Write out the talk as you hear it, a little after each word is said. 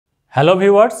Hello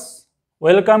viewers,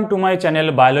 welcome to my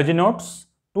channel Biology Notes.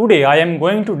 Today I am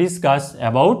going to discuss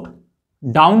about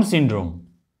Down syndrome.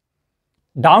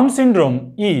 Down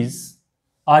syndrome is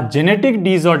a genetic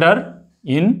disorder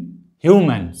in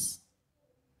humans.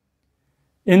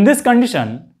 In this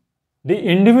condition, the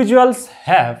individuals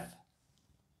have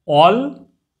all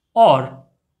or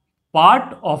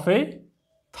part of a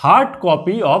third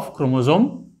copy of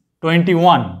chromosome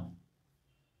 21.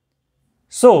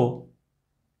 So,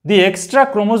 the extra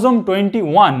chromosome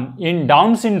 21 in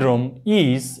Down syndrome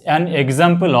is an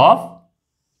example of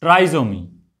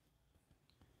trisomy.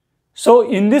 So,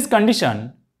 in this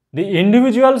condition, the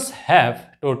individuals have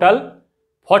total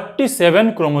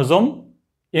 47 chromosomes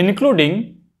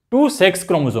including 2 sex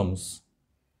chromosomes.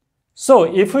 So,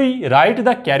 if we write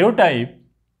the karyotype,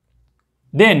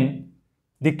 then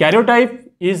the karyotype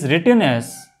is written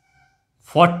as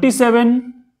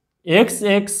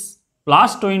 47XX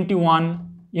plus 21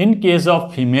 in case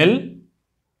of female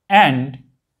and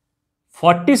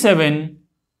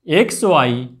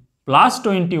 47XY plus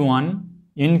 21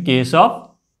 in case of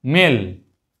male.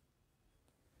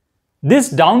 This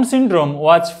Down syndrome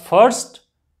was first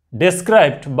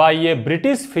described by a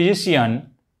British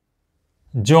physician,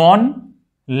 John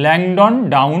Langdon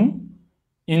Down,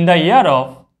 in the year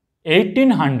of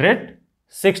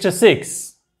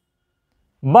 1866.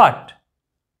 But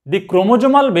the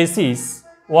chromosomal basis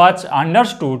was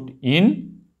understood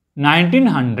in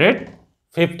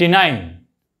 1959.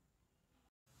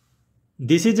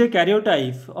 This is a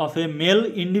karyotype of a male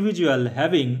individual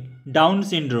having Down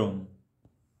syndrome.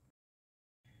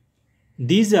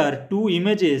 These are two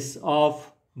images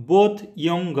of both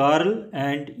young girl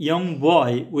and young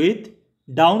boy with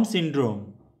Down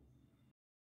syndrome.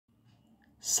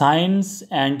 Signs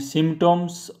and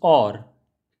symptoms or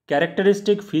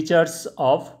characteristic features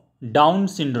of Down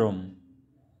syndrome.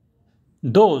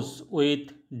 Those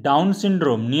with Down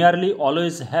syndrome nearly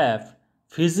always have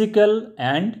physical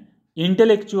and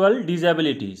intellectual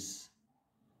disabilities.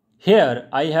 Here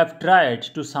I have tried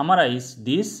to summarize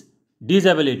these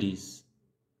disabilities.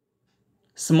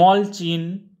 Small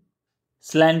chin,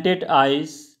 slanted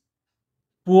eyes,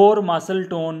 poor muscle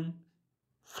tone,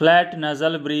 flat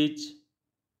nasal bridge,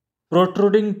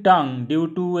 protruding tongue due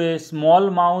to a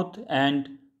small mouth and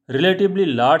relatively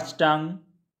large tongue,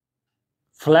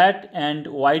 flat and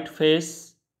white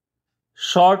face,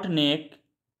 short neck,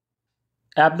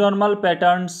 abnormal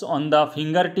patterns on the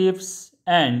fingertips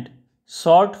and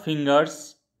short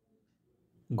fingers.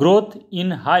 Growth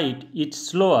in height is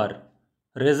slower,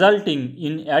 resulting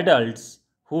in adults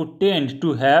who tend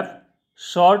to have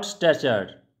short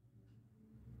stature.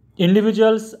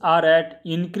 Individuals are at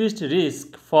increased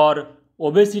risk for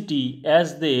obesity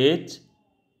as they age.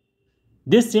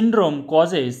 This syndrome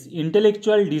causes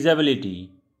intellectual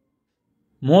disability.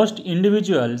 Most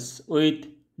individuals with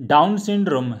Down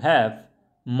syndrome have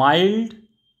mild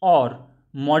or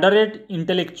moderate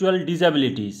intellectual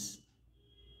disabilities,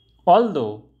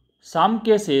 although some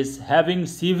cases having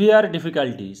severe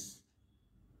difficulties.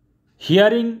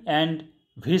 Hearing and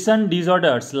vision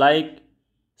disorders like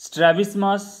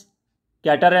strabismus,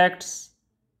 cataracts,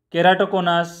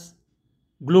 keratoconus,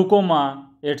 glaucoma,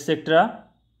 etc.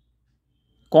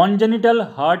 Congenital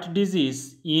heart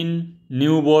disease in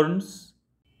newborns.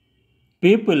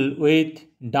 People with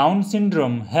Down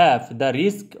syndrome have the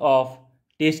risk of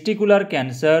testicular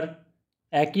cancer,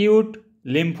 acute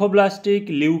lymphoblastic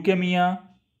leukemia,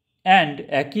 and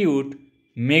acute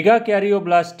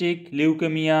megakaryoblast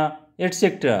leukemia,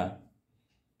 etc.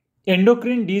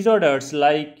 Endocrine disorders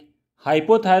like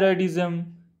hypothyroidism,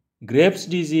 Graves'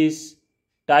 disease,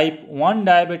 type 1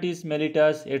 diabetes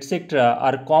mellitus, etc.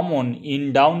 are common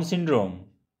in Down syndrome.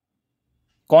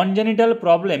 Congenital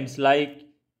problems like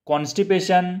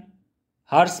constipation,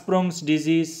 Hirschsprung's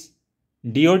disease,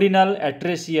 duodenal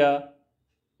atresia,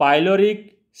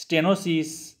 pyloric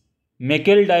stenosis,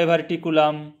 Meckel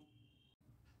diverticulum.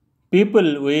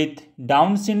 People with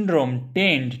Down syndrome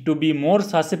tend to be more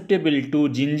susceptible to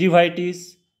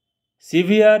gingivitis,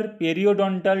 severe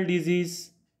periodontal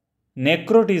disease,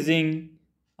 necrotizing,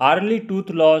 early tooth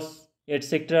loss,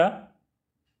 etc.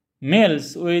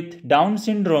 Males with Down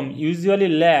syndrome usually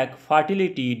lack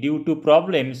fertility due to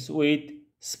problems with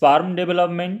sperm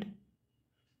development.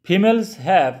 Females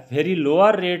have very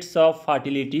lower rates of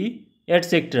fertility,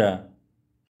 etc.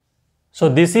 So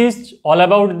this is all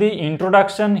about the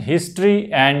introduction,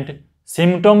 history and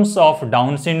symptoms of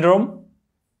Down syndrome.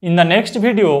 In the next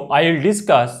video, I will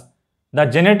discuss the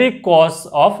genetic cause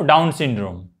of Down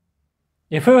syndrome.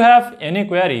 If you have any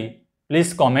query,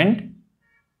 please comment.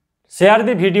 Share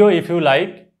the video if you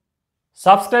like.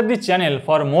 Subscribe the channel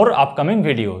for more upcoming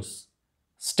videos.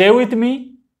 Stay with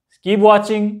me. Keep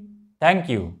watching. Thank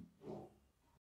you.